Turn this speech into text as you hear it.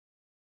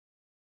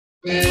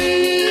จ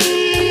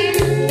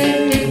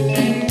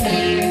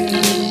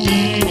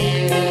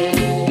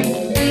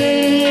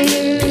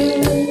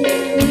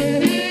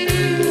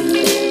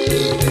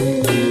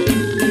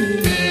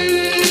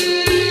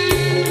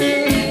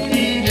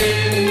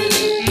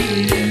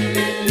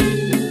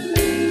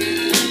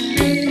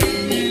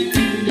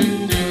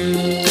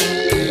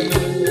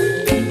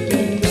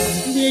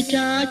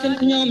น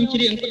ขย่มเ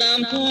ฉียงประดาม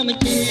พ่อไม่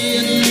เจีย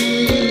น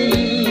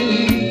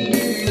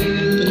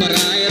จะมาร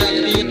ายรัก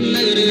เรียนใน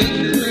เรื่อง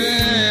แร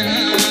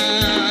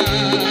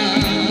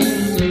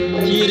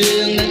ที่เรื่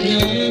องนักย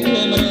มพ่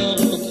อมารอ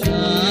ปกษ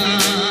า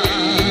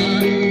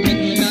เป็น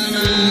กาน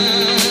า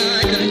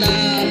จันดา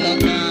ตอก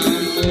น้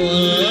ำตัว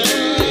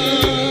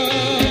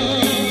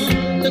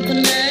จะเป็น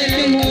แม่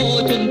จมโห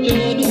จนโจ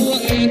ดว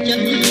งจั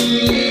นทร์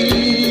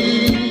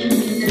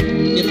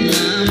เจ็บ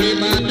น้ำไม่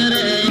บาดอะไร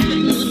เป็น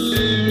มุน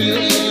เยอ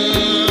ะ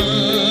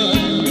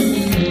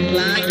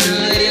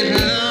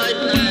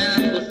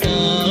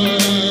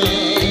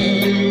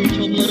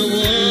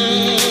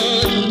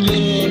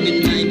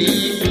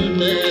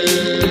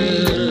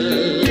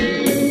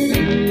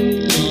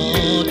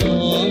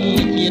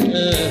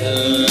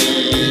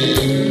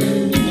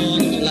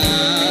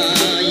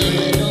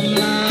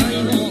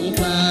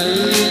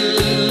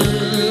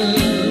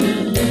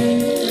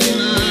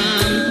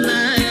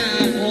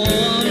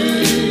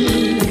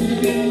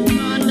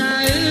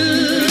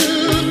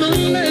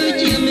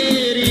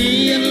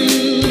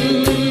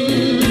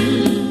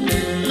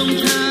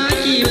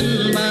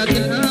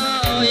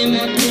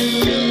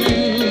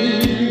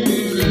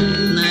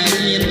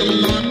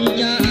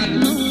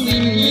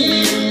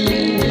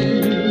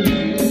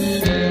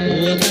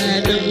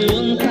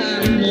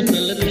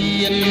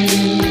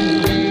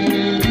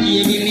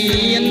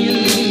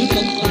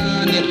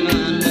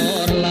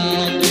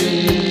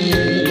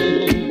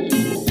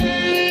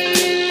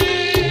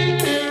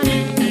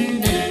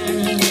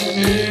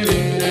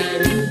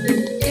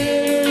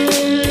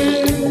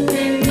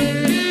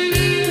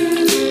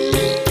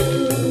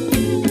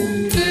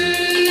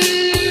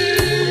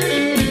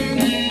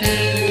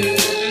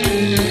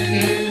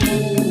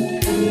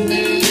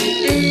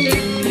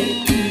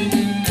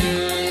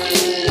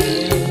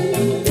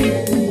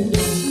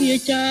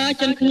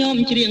จนขย่ม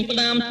เฉียงประ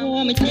ดามพ่อ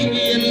ไม่เจี